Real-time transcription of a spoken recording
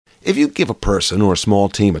If you give a person or a small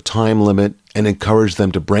team a time limit and encourage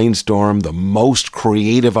them to brainstorm the most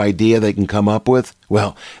creative idea they can come up with,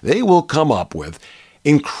 well, they will come up with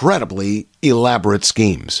incredibly elaborate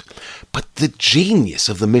schemes. But the genius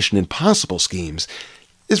of the Mission Impossible schemes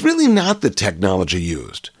is really not the technology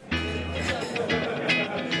used.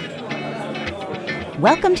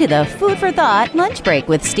 Welcome to the Food for Thought Lunch Break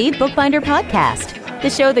with Steve Bookbinder podcast, the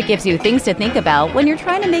show that gives you things to think about when you're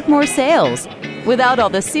trying to make more sales, without all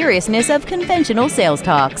the seriousness of conventional sales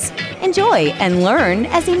talks. Enjoy and learn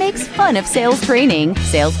as he makes fun of sales training,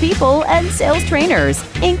 salespeople, and sales trainers,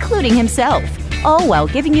 including himself, all while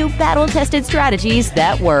giving you battle-tested strategies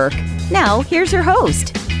that work. Now, here's your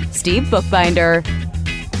host, Steve Bookbinder.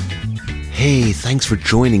 Hey, thanks for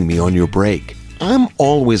joining me on your break. I'm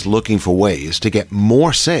always looking for ways to get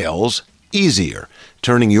more sales easier.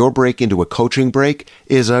 Turning your break into a coaching break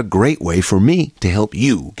is a great way for me to help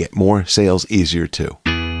you get more sales easier too.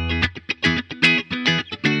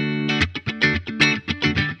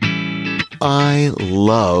 I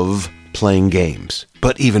love playing games,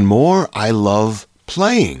 but even more, I love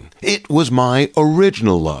playing. It was my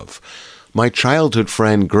original love. My childhood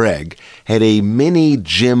friend Greg had a mini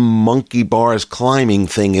gym monkey bars climbing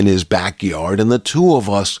thing in his backyard, and the two of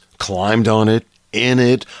us climbed on it, in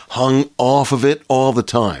it, hung off of it all the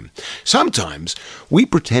time. Sometimes we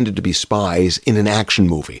pretended to be spies in an action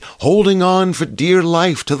movie, holding on for dear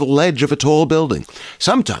life to the ledge of a tall building.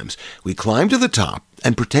 Sometimes we climbed to the top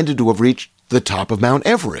and pretended to have reached the top of Mount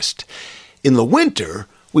Everest. In the winter,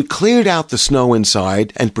 we cleared out the snow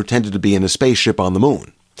inside and pretended to be in a spaceship on the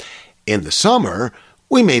moon. In the summer,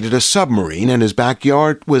 we made it a submarine, and his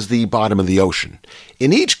backyard was the bottom of the ocean.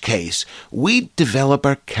 In each case, we develop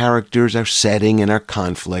our characters, our setting, and our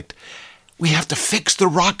conflict. We have to fix the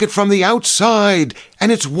rocket from the outside,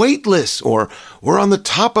 and it's weightless, or we're on the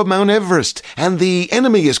top of Mount Everest, and the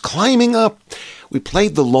enemy is climbing up. We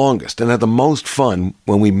played the longest and had the most fun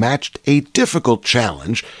when we matched a difficult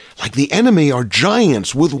challenge, like the enemy are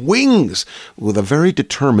giants with wings, with a very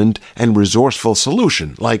determined and resourceful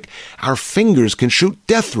solution, like our fingers can shoot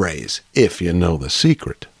death rays, if you know the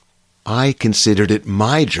secret. I considered it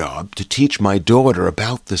my job to teach my daughter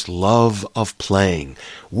about this love of playing.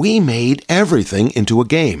 We made everything into a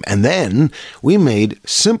game, and then we made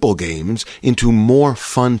simple games into more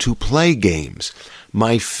fun-to-play games.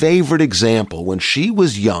 My favorite example, when she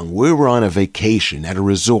was young, we were on a vacation at a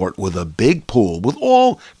resort with a big pool with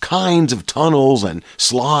all kinds of tunnels and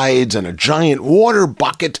slides and a giant water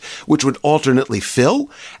bucket which would alternately fill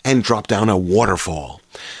and drop down a waterfall.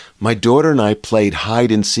 My daughter and I played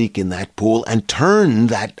hide-and-seek in that pool and turned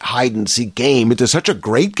that hide-and-seek game into such a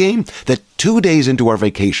great game that 2 days into our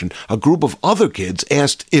vacation, a group of other kids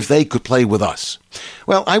asked if they could play with us.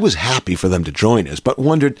 Well, I was happy for them to join us, but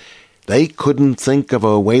wondered, they couldn't think of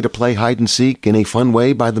a way to play hide-and-seek in a fun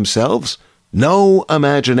way by themselves? No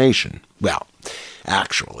imagination. Well,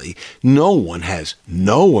 actually, no one has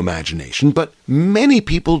no imagination, but many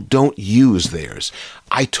people don't use theirs.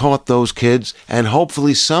 I taught those kids, and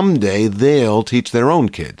hopefully someday they'll teach their own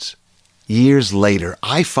kids. Years later,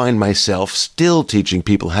 I find myself still teaching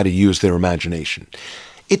people how to use their imagination.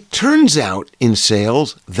 It turns out in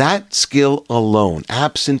sales, that skill alone,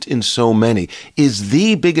 absent in so many, is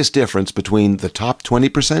the biggest difference between the top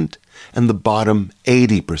 20% and the bottom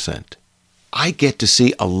 80%. I get to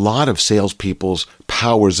see a lot of salespeople's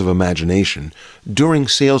powers of imagination during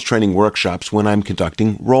sales training workshops when I'm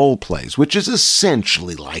conducting role plays, which is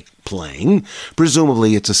essentially like playing.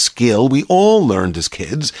 Presumably it's a skill we all learned as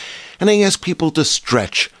kids, and I ask people to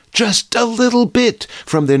stretch just a little bit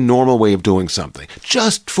from their normal way of doing something,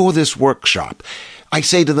 just for this workshop. I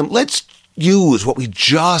say to them, let's use what we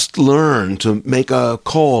just learned to make a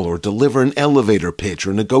call or deliver an elevator pitch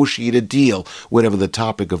or negotiate a deal, whatever the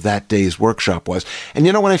topic of that day's workshop was. And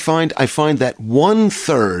you know what I find? I find that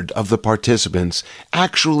 1/3 of the participants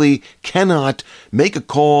actually cannot make a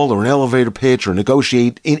call or an elevator pitch or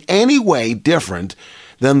negotiate in any way different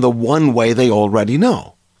than the one way they already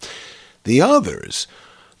know. The others,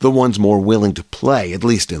 the ones more willing to play, at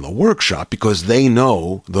least in the workshop, because they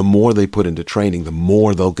know the more they put into training, the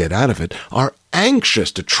more they'll get out of it, are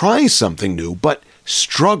anxious to try something new, but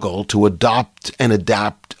struggle to adopt and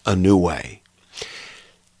adapt a new way.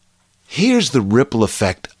 Here's the ripple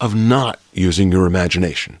effect of not using your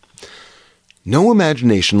imagination. No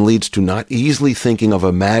imagination leads to not easily thinking of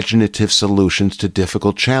imaginative solutions to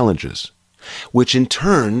difficult challenges, which in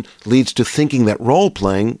turn leads to thinking that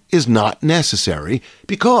role-playing is not necessary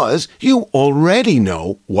because you already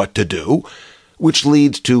know what to do, which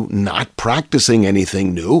leads to not practicing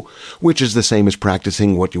anything new, which is the same as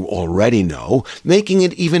practicing what you already know, making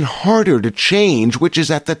it even harder to change, which is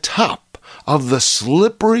at the top of the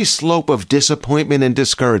slippery slope of disappointment and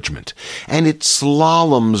discouragement, and it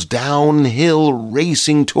slaloms downhill,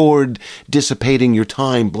 racing toward dissipating your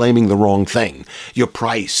time, blaming the wrong thing, your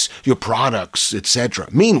price, your products, etc.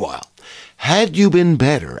 Meanwhile, had you been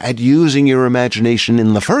better at using your imagination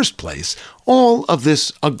in the first place, all of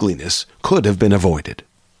this ugliness could have been avoided.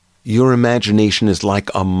 Your imagination is like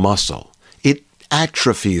a muscle. It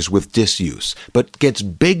atrophies with disuse, but gets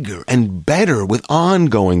bigger and better with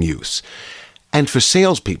ongoing use. And for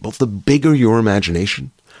salespeople, the bigger your imagination,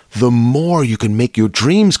 the more you can make your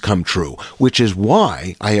dreams come true, which is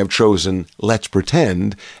why I have chosen Let's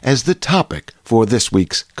Pretend as the topic for this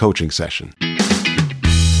week's coaching session.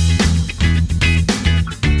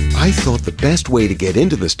 I thought the best way to get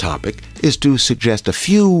into this topic is to suggest a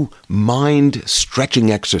few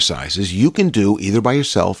mind-stretching exercises you can do either by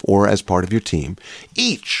yourself or as part of your team.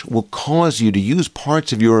 Each will cause you to use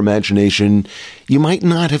parts of your imagination you might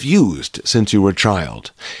not have used since you were a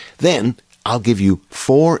child. Then, I'll give you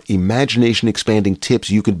 4 imagination-expanding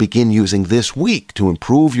tips you can begin using this week to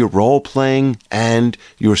improve your role-playing and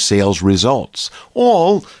your sales results,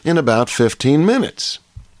 all in about 15 minutes.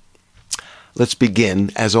 Let's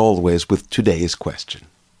begin, as always, with today's question.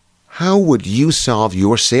 How would you solve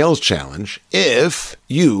your sales challenge if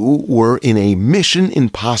you were in a Mission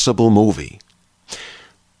Impossible movie?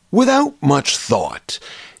 Without much thought,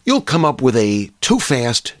 you'll come up with a too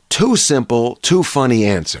fast, too simple, too funny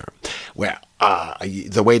answer. Well,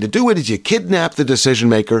 the way to do it is you kidnap the decision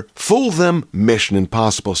maker, fool them Mission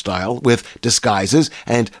Impossible style with disguises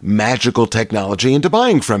and magical technology into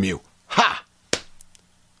buying from you. Ha!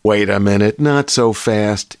 Wait a minute, not so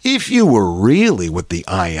fast. If you were really with the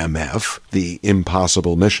IMF, the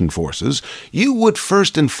Impossible Mission Forces, you would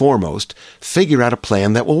first and foremost figure out a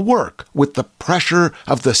plan that will work with the pressure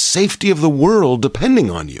of the safety of the world depending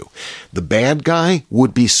on you. The bad guy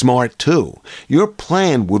would be smart too. Your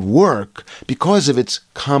plan would work because of its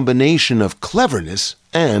combination of cleverness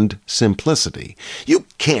and simplicity. You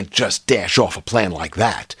can't just dash off a plan like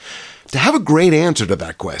that. To have a great answer to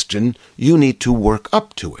that question, you need to work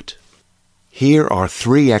up to it. Here are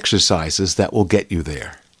 3 exercises that will get you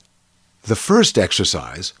there. The first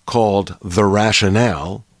exercise, called the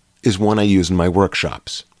rationale, is one I use in my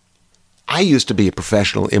workshops. I used to be a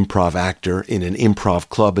professional improv actor in an improv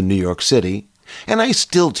club in New York City, and I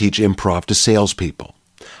still teach improv to salespeople.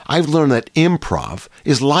 I've learned that improv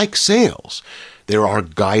is like sales. There are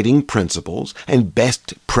guiding principles and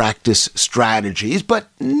best practice strategies, but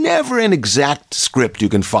never an exact script you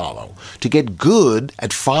can follow. To get good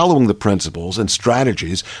at following the principles and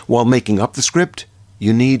strategies while making up the script,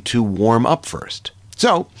 you need to warm up first.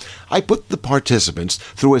 So, I put the participants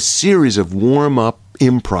through a series of warm-up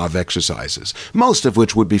improv exercises, most of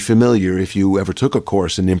which would be familiar if you ever took a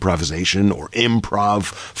course in improvisation or improv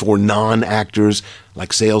for non-actors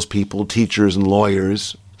like salespeople, teachers, and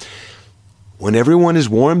lawyers. When everyone is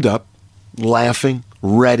warmed up, laughing,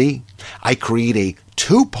 ready, I create a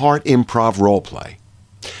 2-part improv role play.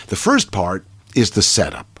 The first part is the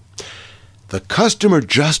setup. The customer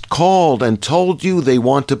just called and told you they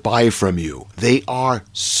want to buy from you. They are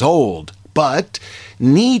sold, but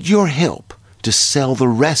need your help to sell the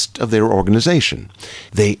rest of their organization.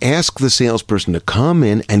 They ask the salesperson to come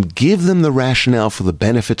in and give them the rationale for the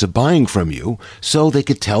benefits of buying from you so they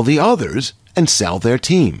could tell the others and sell their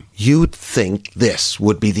team. You'd think this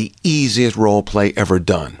would be the easiest role play ever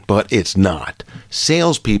done, but it's not.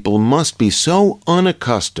 Salespeople must be so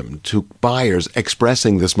unaccustomed to buyers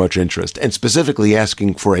expressing this much interest and specifically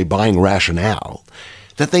asking for a buying rationale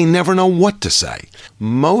that they never know what to say.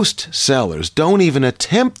 Most sellers don't even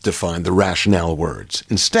attempt to find the rationale words.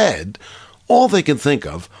 Instead, all they can think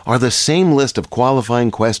of are the same list of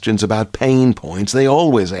qualifying questions about pain points they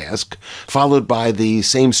always ask, followed by the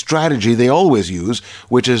same strategy they always use,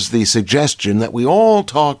 which is the suggestion that we all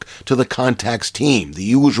talk to the contact's team, the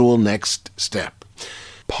usual next step.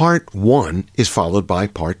 Part 1 is followed by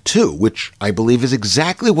Part 2, which I believe is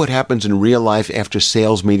exactly what happens in real life after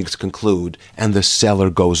sales meetings conclude and the seller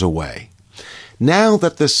goes away. Now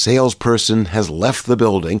that the salesperson has left the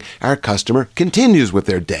building, our customer continues with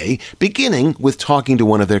their day, beginning with talking to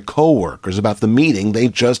one of their coworkers about the meeting they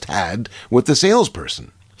just had with the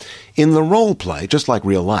salesperson. In the role play, just like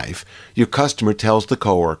real life, your customer tells the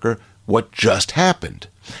coworker what just happened.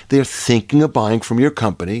 They're thinking of buying from your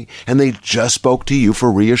company, and they just spoke to you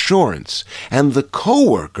for reassurance. And the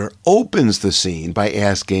coworker opens the scene by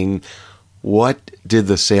asking, "What did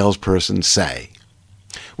the salesperson say?"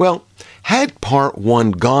 Well, had part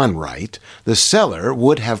 1 gone right, the seller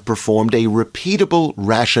would have performed a repeatable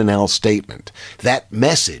rationale statement. That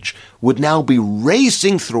message would now be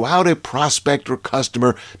racing throughout a prospect or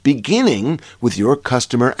customer, beginning with your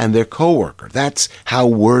customer and their coworker. That's how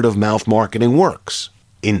word-of-mouth marketing works.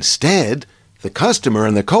 Instead, the customer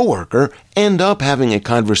and the coworker end up having a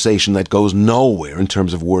conversation that goes nowhere in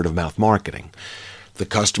terms of word-of-mouth marketing. The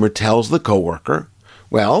customer tells the coworker,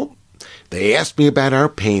 well, they asked me about our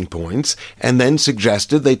pain points and then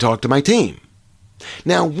suggested they talk to my team.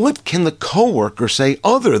 Now, what can the coworker say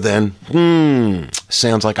other than,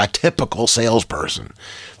 sounds like a typical salesperson?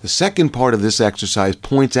 The second part of this exercise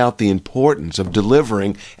points out the importance of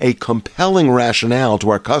delivering a compelling rationale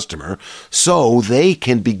to our customer so they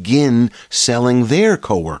can begin selling their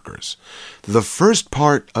coworkers. The first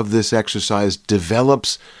part of this exercise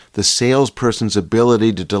develops the salesperson's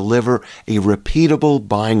ability to deliver a repeatable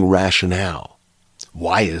buying rationale.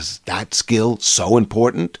 Why is that skill so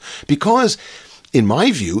important? Because, in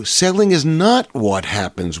my view, selling is not what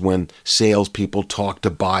happens when salespeople talk to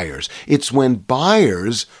buyers. It's when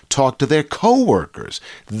buyers talk to their coworkers.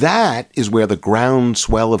 That is where the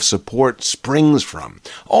groundswell of support springs from.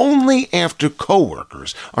 Only after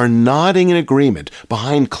coworkers are nodding in agreement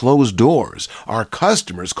behind closed doors are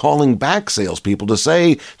customers calling back salespeople to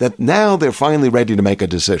say that now they're finally ready to make a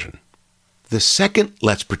decision. The second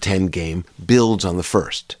Let's Pretend game builds on the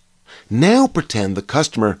first. Now pretend the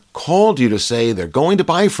customer called you to say they're going to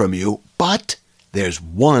buy from you, but there's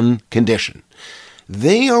one condition.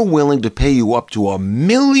 They are willing to pay you up to $1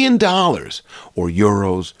 million, or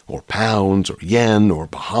euros, or pounds, or yen, or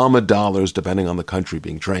Bahama dollars, depending on the country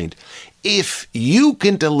being trained. If you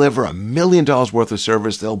can deliver $1 million worth of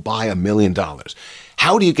service, they'll buy $1 million.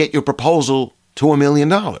 How do you get your proposal to $1 million?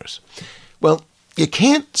 Well, you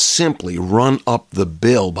can't simply run up the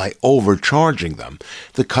bill by overcharging them.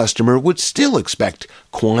 The customer would still expect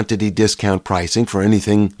quantity discount pricing for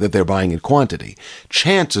anything that they're buying in quantity.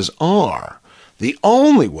 Chances are the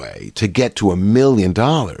only way to get to $1 million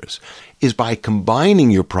is by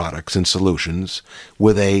combining your products and solutions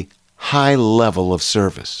with a high level of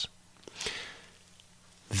service.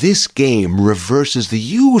 This game reverses the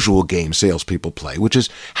usual game salespeople play, which is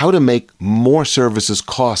how to make more services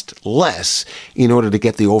cost less in order to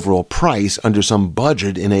get the overall price under some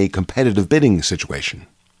budget in a competitive bidding situation.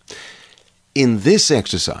 In this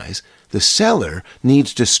exercise, the seller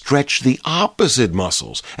needs to stretch the opposite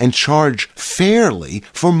muscles and charge fairly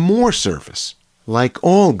for more service. Like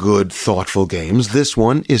all good, thoughtful games, this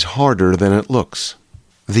one is harder than it looks.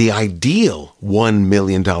 The ideal $1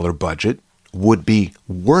 million budget would be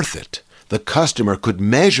worth it. The customer could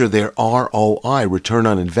measure their ROI, return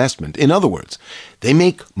on investment. In other words, they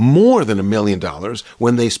make more than $1 million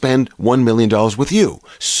when they spend $1 million with you.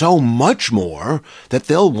 So much more that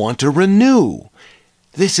they'll want to renew.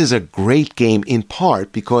 This is a great game in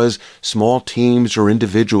part because small teams or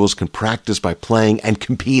individuals can practice by playing and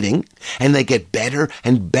competing, and they get better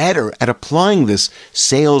and better at applying this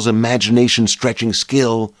sales imagination stretching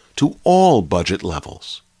skill to all budget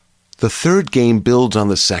levels. The third game builds on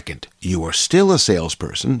the second. You are still a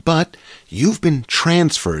salesperson, but you've been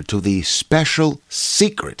transferred to the special,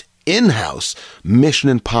 secret, in-house Mission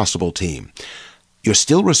Impossible team. You're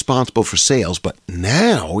still responsible for sales, but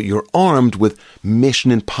now you're armed with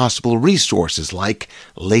Mission Impossible resources like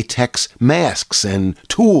latex masks and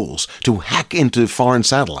tools to hack into foreign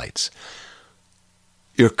satellites.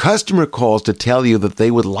 Your customer calls to tell you that they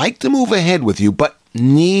would like to move ahead with you, but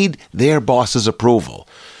need their boss's approval.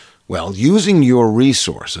 Well, using your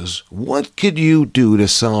resources, what could you do to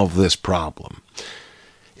solve this problem?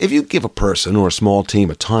 If you give a person or a small team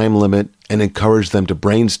a time limit and encourage them to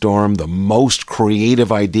brainstorm the most creative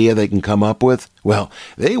idea they can come up with, well,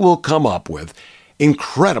 they will come up with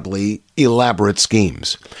incredibly elaborate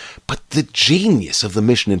schemes. But the genius of the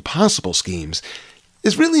Mission Impossible schemes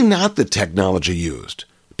is really not the technology used,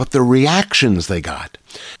 but the reactions they got.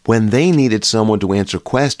 When they needed someone to answer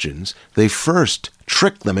questions, they first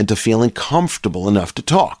tricked them into feeling comfortable enough to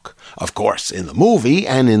talk. Of course, in the movie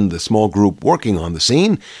and in the small group working on the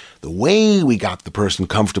scene, the way we got the person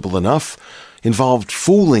comfortable enough involved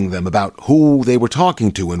fooling them about who they were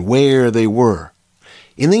talking to and where they were.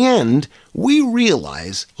 In the end, we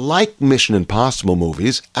realize, like Mission Impossible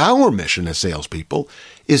movies, our mission as salespeople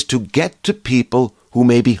is to get to people who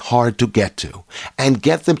may be hard to get to, and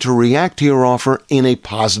get them to react to your offer in a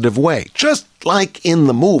positive way. Just like in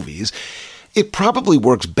the movies, it probably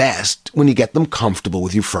works best when you get them comfortable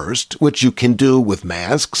with you first, which you can do with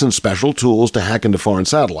masks and special tools to hack into foreign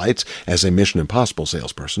satellites as a Mission Impossible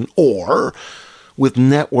salesperson, or with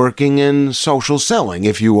networking and social selling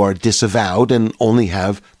if you are disavowed and only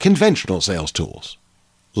have conventional sales tools.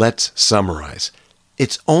 Let's summarize.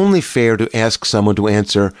 It's only fair to ask someone to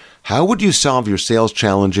answer, how would you solve your sales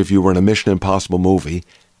challenge if you were in a Mission Impossible movie,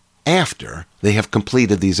 after they have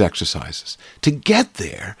completed these exercises. To get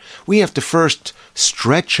there, we have to first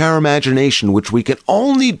stretch our imagination, which we can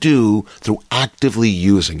only do through actively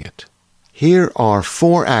using it. Here are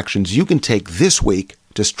 4 actions you can take this week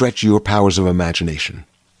to stretch your powers of imagination.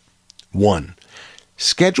 1.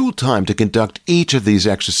 Schedule time to conduct each of these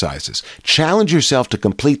exercises. Challenge yourself to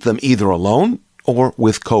complete them either alone or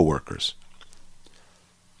with coworkers.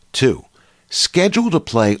 2. Schedule to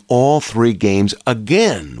play all 3 games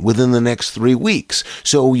again within the next 3 weeks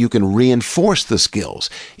so you can reinforce the skills.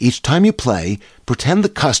 Each time you play, pretend the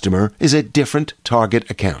customer is a different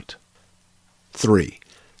target account. 3.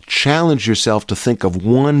 Challenge yourself to think of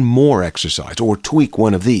one more exercise or tweak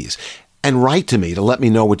one of these and write to me to let me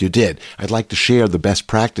know what you did. I'd like to share the best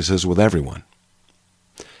practices with everyone.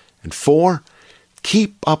 And 4.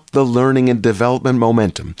 Keep up the learning and development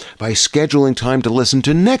momentum by scheduling time to listen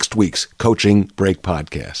to next week's Coaching Break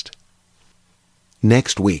podcast.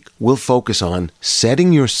 Next week, we'll focus on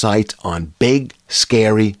setting your sights on big,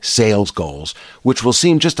 scary sales goals, which will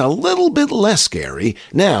seem just a little bit less scary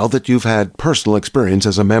now that you've had personal experience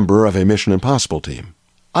as a member of a Mission Impossible team.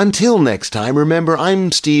 Until next time, remember, I'm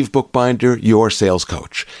Steve Bookbinder, your sales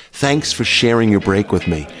coach. Thanks for sharing your break with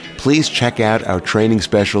me. Please check out our training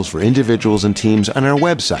specials for individuals and teams on our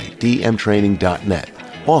website, dmtraining.net.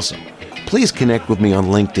 Also, please connect with me on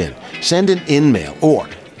LinkedIn. Send an in-mail or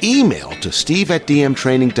email to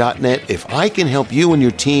steve@dmtraining.net if I can help you and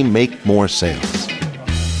your team make more sales.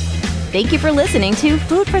 Thank you for listening to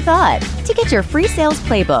Food for Thought. To get your free sales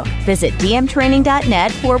playbook, visit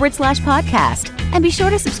dmtraining.net/podcast. And be sure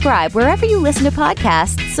to subscribe wherever you listen to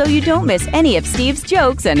podcasts so you don't miss any of Steve's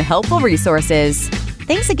jokes and helpful resources.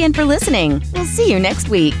 Thanks again for listening. We'll see you next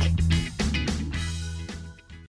week.